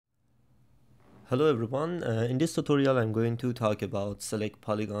Hello everyone, in this tutorial I'm going to talk about select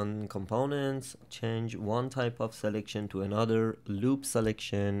polygon components, change one type of selection to another, loop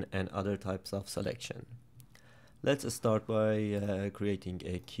selection and other types of selection. Let's start by creating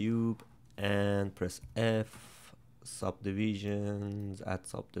a cube and press F, subdivisions, add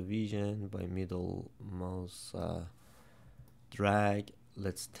subdivision by middle mouse drag,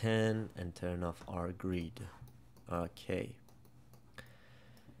 let's 10 and turn off our grid. Okay.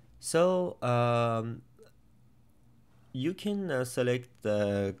 So you can select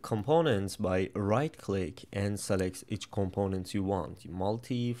the components by right click and select each components you want.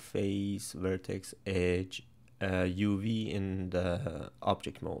 Multi, face, vertex, edge, UV in the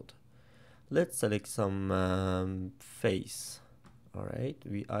object mode. Let's select some face. All right,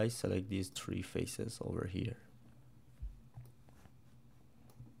 I select these three faces over here.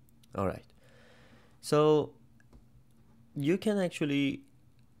 All right, so you can actually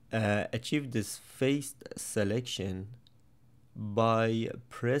achieve this face selection by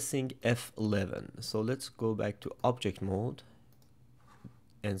pressing F11. So let's go back to object mode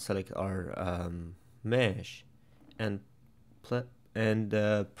and select our mesh and press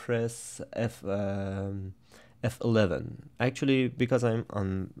F11. Actually, because I'm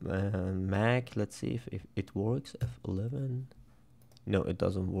on Mac, let's see if it works. F11. No, it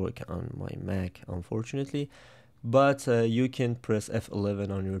doesn't work on my Mac, unfortunately. But you can press F11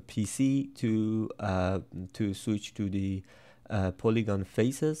 on your PC to switch to the polygon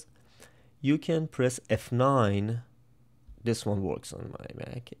faces. You can press F9. This one works on my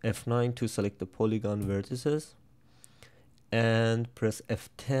Mac. F9 to select the polygon vertices, and press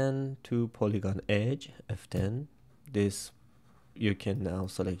F10 to polygon edge. F10. This you can now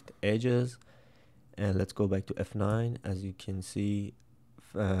select edges, and let's go back to F9. As you can see,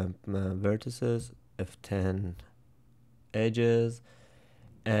 vertices. F10 edges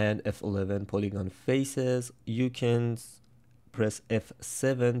and F11 polygon faces. You can press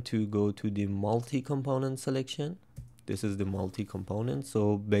F7 to go to the multi-component selection. This is the multi-component,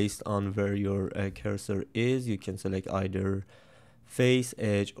 so based on where your cursor is, you can select either face,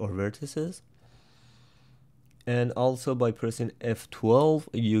 edge or vertices. And also by pressing F12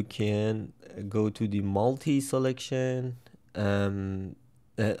 you can go to the multi-selection.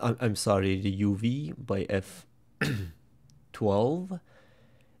 I'm sorry, the UV by F12,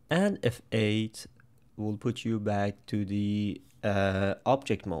 and F8 will put you back to the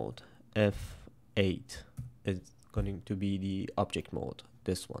object mode. F8 is going to be the object mode,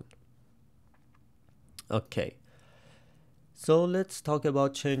 this one. Okay, so let's talk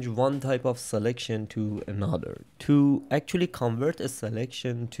about change one type of selection to another. To actually convert a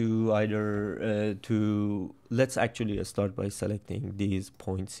selection to either let's actually start by selecting these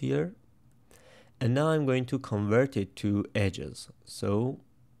points here, and now I'm going to convert it to edges. So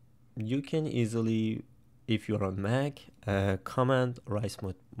you can easily, if you're on Mac, command right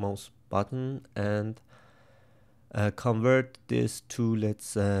mouse button and convert this to,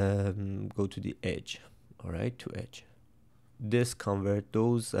 let's go to the edge. All right, to edge. This convert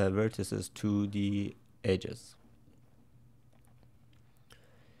those vertices to the edges.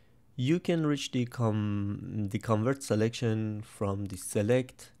 You can reach the convert selection from the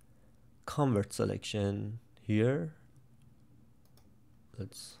select convert selection here.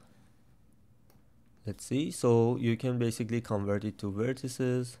 Let's see. So you can basically convert it to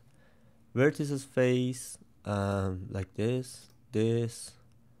vertices face, like this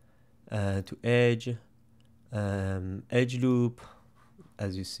to edge, edge loop.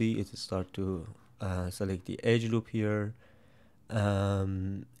 As you see, it start to select the edge loop here,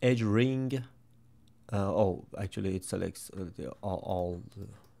 edge ring. Oh, actually it selects all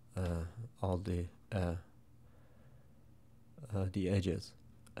the edges,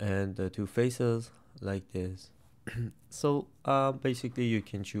 and the two faces like this. So basically you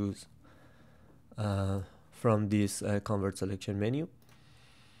can choose from this convert selection menu.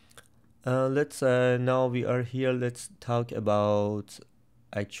 Let's now we are here, let's talk about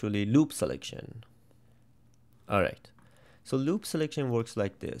actually loop selection. All right, so loop selection works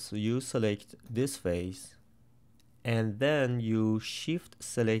like this. So you select this face and then you shift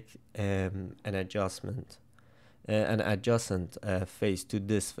select an adjacent face to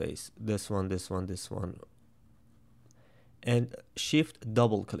this face, this one, and shift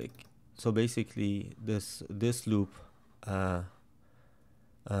double click. So basically this loop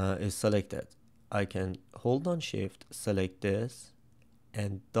is selected. I can hold on shift, select this,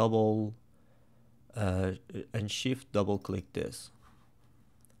 and shift double click this.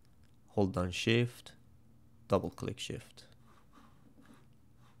 Hold on shift, double click shift.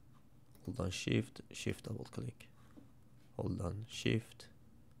 Hold on shift, shift double click. Hold on shift,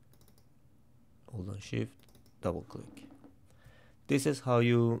 hold on shift, double click. This is how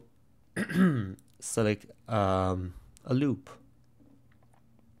you select a loop.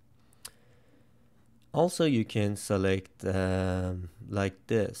 Also, you can select like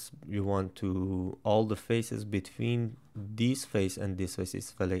this. You want to all the faces between this face and this face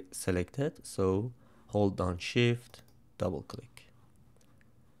is selected. So hold down shift, double click.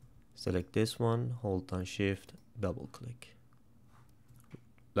 Select this one, hold down shift, double click.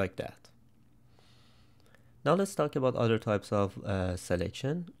 Like that. Now let's talk about other types of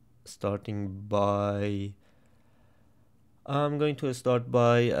selection. Starting by I'm going to start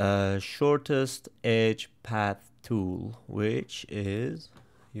by shortest edge path tool, which is,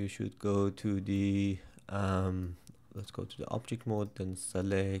 you should go to the let's go to the object mode, then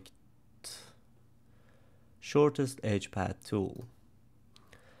select shortest edge path tool.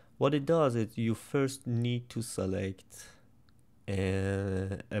 What it does is you first need to select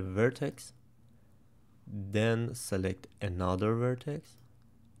a vertex, then select another vertex,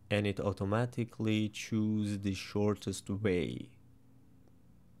 and it automatically chooses the shortest way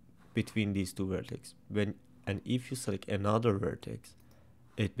between these two vertices. And if you select another vertex,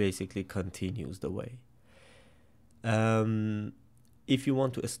 it basically continues the way. If you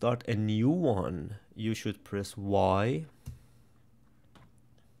want to start a new one, you should press Y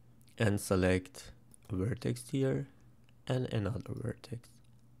and select a vertex here and another vertex.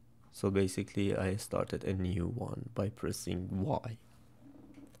 So basically I started a new one by pressing Y.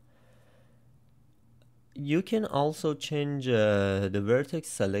 You can also change the vertex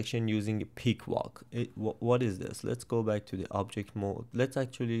selection using a pick walk. What is this? Let's go back to the object mode. Let's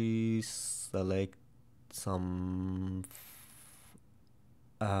actually select some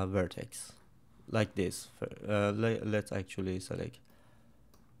vertex like this. Let's actually select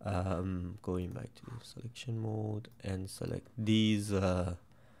going back to the selection mode and select these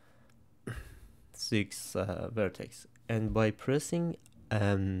 6 vertex, and by pressing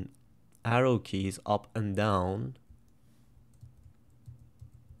arrow keys up and down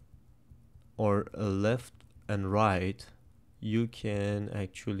or left and right, you can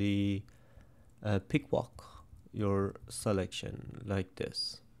actually pick walk your selection like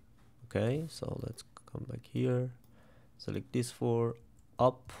this. Okay, so let's come back here, select this for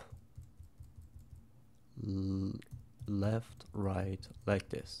up, left, right, like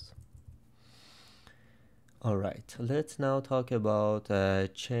this. All right, let's now talk about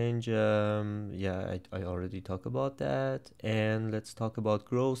change. Yeah, I already talked about that. And let's talk about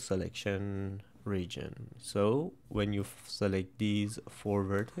grow selection region. So when you select these 4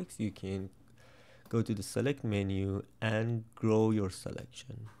 vertex, you can go to the select menu and grow your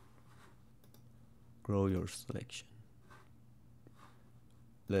selection. Grow your selection.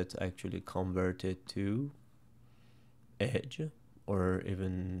 Let's actually convert it to edge or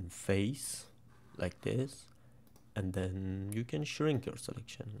even face like this. And then you can shrink your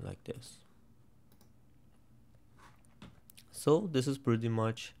selection like this. So this is pretty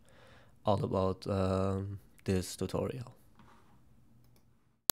much all about this tutorial.